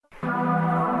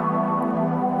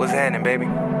What's happening, baby?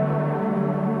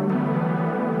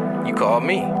 You called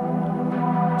me.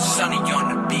 Sonny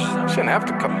on the beat. Shouldn't have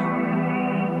to come.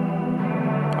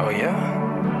 Oh, yeah?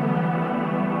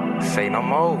 Say no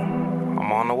more.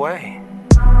 I'm on the way.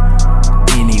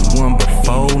 Anyone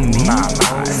before me? Nah,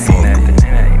 it ain't nothing. It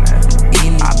ain't nothing.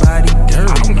 Anybody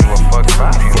dirty? I don't give a fuck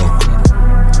about it.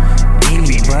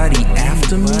 Anybody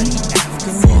after me?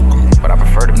 But I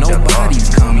prefer to be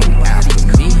Nobody's coming after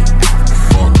me.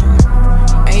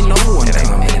 Ain't no one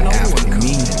coming after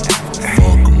me.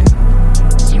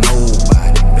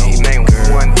 Nobody. Name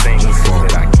one thing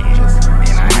that I can.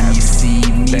 And I When have you see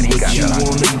me, that he what got you that I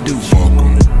wanna do?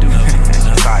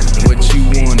 besides What you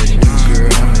wanna do,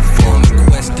 girl? On the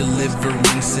quest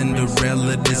delivering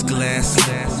Cinderella this glass.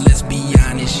 Let's be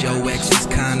honest, your ex is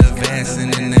kind of ass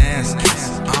in an ass kiss.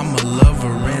 I'm a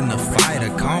lover and a fighter,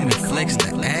 call me Flex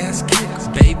the ass kick.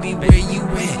 Baby, where you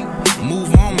at?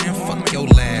 Move on and fuck your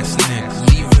last nigga.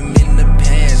 Leave him in the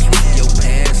past, leave your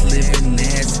past living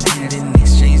ass. And in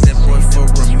exchange that boy for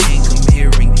a man, come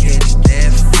here and catch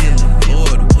that feeling.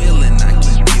 Lord willing, I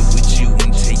can get with you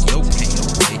and take your pain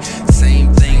away.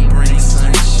 Same thing brings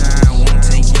sunshine, won't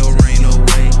take your rain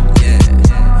away. Yeah,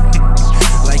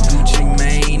 like Gucci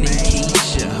Mane and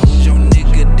Keisha, hold your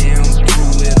nigga down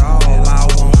through it all. I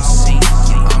won't see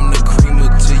you. I'm the creamer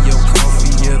to your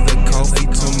coffee, you're the coffee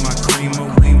to my creamer.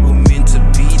 We were meant to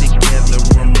be together,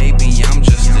 or maybe I'm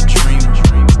just a dream.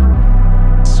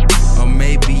 Or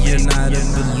maybe you're not a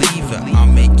believer. I'll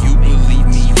make you believe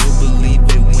me, you'll believe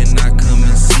it when I come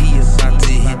and see you. About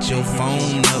to hit your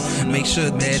phone up, make sure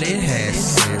that it has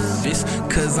service.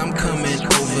 Cause I'm coming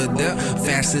over there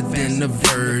faster than the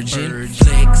Virgin.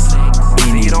 Flex.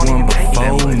 you don't even Anyone pay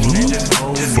that before much, man.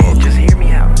 me? Just hear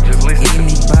me out. Just listen to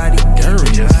me. Anybody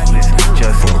dirty?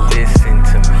 Just listen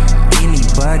to me.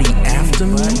 Anybody after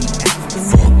me?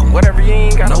 Whatever, you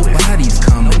ain't gotta listen. Nobody's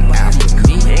coming after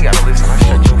me. You ain't gotta listen. I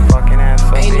shut your fucking ass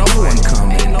up. Ain't no anyway. one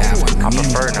coming after me. I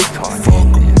prefer not talking.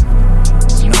 Fuck 'em.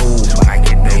 When I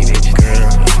get that bitch,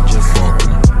 Girl, just fuck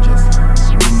 'em.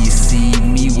 When you see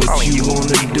me, what Oh, you you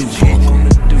wanna do?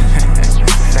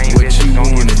 same What bitch you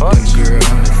don't wanna get do, fucked. girl?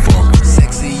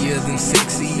 Sexier than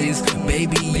sexiest,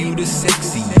 baby, you the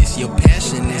sexiest. Your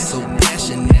passion is so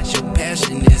passionate, your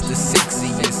passion is the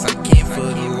sexiest. I can't for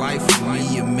the life of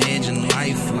me imagine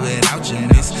life without you,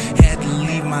 miss. Had to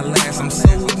leave my last, I'm so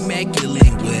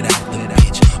immaculate without the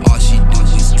bitch. All she do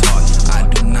is talk, I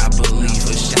do not believe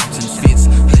her shouts and fits.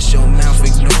 Hush your mouth,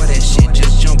 ignore that shit,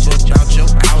 just jump up out your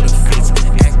outfits.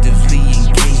 Actively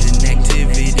engaged in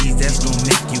activities that's gonna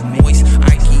make you moist.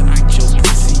 I keep your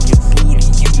pussy, your booty,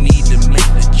 you need to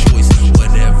make the choice.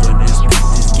 Whatever this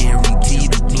beat is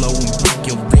guaranteed to blow and break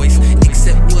your voice.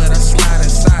 Except what I slide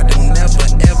inside, don't never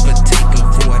ever take a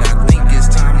void. I think it's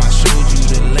time I showed you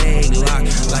the leg lock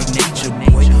like Nature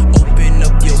Boy. Open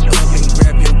up your oven and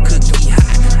grab your cookie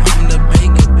hot. I'm the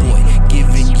baker boy,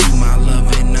 giving you my love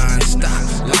and non-stop.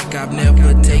 Like I've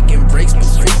never taken breaks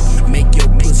before. Make your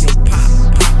pussy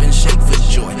pop, pop and shake for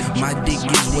joy. My dick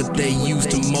is what they use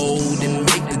to mold and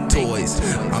make the toys.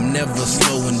 I'm never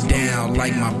slowing down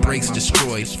like my brakes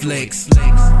destroy. Flex.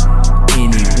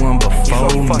 Anyone before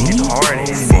So me? fucking hard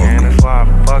head, man. That's why I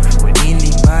fucks with you.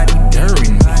 Anybody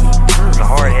during me? The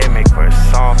hard head make